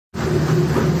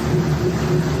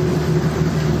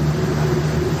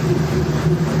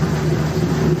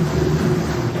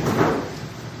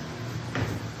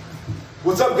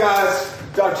What's up, guys?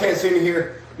 Dr. Tansini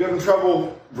here. You having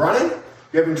trouble running?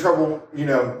 You having trouble,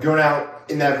 going out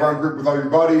in that run group with all your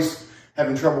buddies?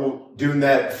 Having trouble doing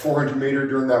that 400 meter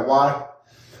during that Y?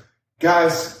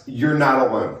 Guys, you're not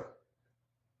alone.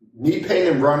 Knee pain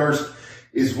in runners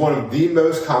is one of the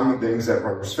most common things that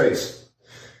runners face.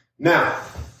 Now,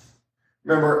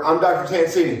 remember, I'm Dr.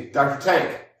 Tansini, Dr.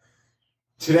 Tank.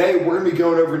 Today, we're going to be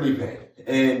going over knee pain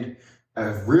and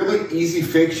a really easy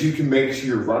fix you can make to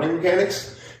your running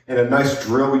mechanics and a nice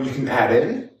drill you can add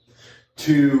in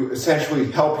to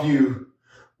essentially help you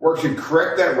work to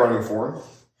correct that running form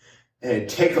and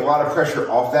take a lot of pressure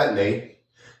off that knee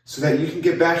so that you can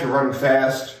get back to running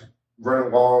fast, running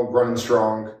long, running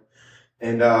strong,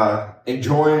 and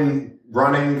enjoying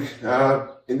running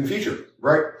in the future,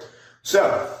 right?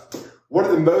 So, one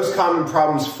of the most common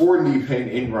problems for knee pain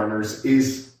in runners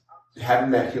is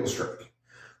having that heel strike,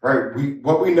 right?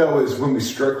 What we know is when we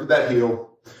strike with that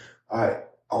heel,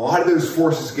 a lot of those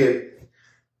forces get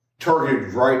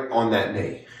targeted right on that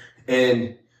knee.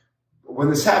 And when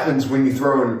this happens, when you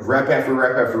throw in rep after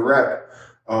rep after rep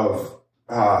of,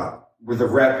 with a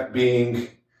rep being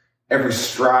every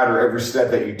stride or every step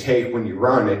that you take when you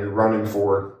run and you're running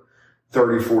for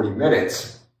 30, 40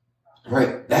 minutes,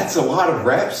 right? That's a lot of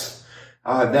reps.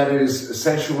 That is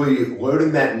essentially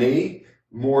loading that knee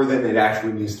more than it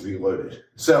actually needs to be loaded.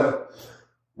 So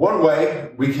one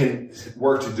way we can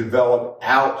work to develop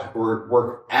out or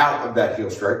work out of that heel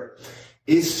strike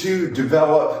is to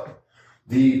develop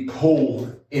the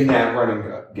pull in that running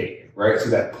gait, right? So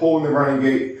that pull in the running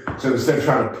gait. So instead of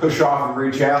trying to push off and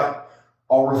reach out,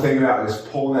 all we're thinking about is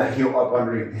pulling that heel up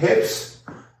underneath the hips,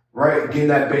 right? Getting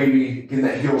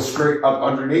that heel straight up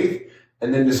underneath,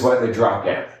 and then just letting it drop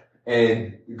down.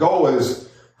 And the goal is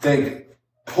think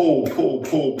pull, pull,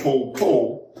 pull, pull,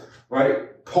 pull,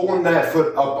 right? Pulling that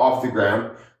foot up off the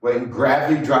ground, letting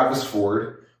gravity drive us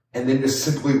forward, and then just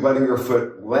simply letting your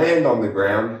foot land on the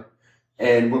ground.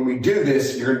 And when we do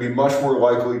this, you're going to be much more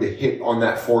likely to hit on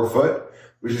that forefoot,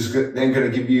 which is then going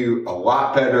to give you a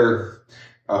lot better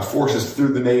forces through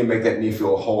the knee and make that knee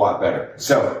feel a whole lot better.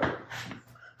 So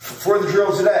for the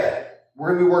drill today, we're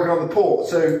going to be working on the pull.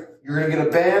 So you're going to get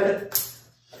a band.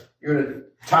 You're going to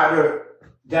tie it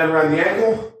down around the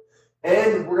ankle,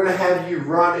 and we're going to have you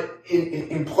run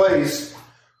in place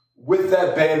with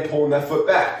that band pulling that foot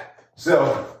back.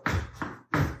 So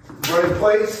run in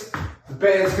place. The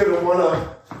band's going to want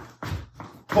to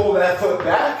pull that foot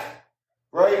back,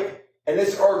 right? And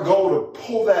it's our goal to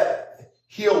pull that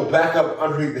heel back up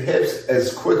underneath the hips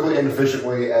as quickly and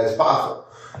efficiently as possible.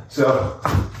 So,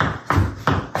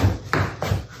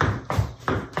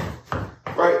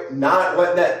 right, not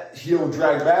letting that heel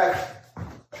drag back.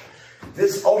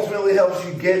 This ultimately helps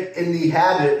you get in the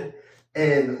habit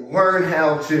and learn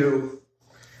how to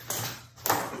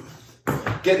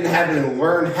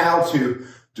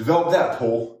develop that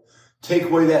pull, take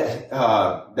away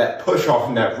that push off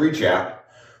and that reach out,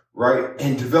 right?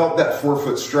 And develop that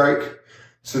forefoot strike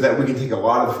so that we can take a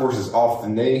lot of the forces off the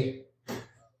knee.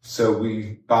 So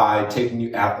by taking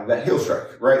you out of that heel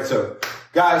strike, right? So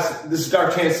guys, this is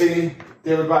Dr. Tansini,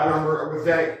 daily body number with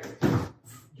Tank.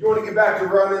 You want to get back to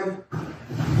running,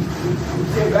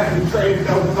 get back to training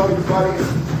with all your buddies,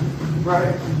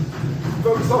 right?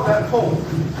 Focus on that pull.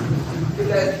 Get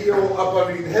that heel up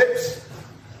underneath the hips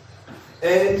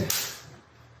and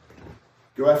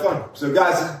go have fun. So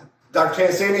guys, Dr.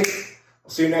 Tansini,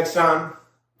 I'll see you next time.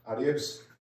 Adios.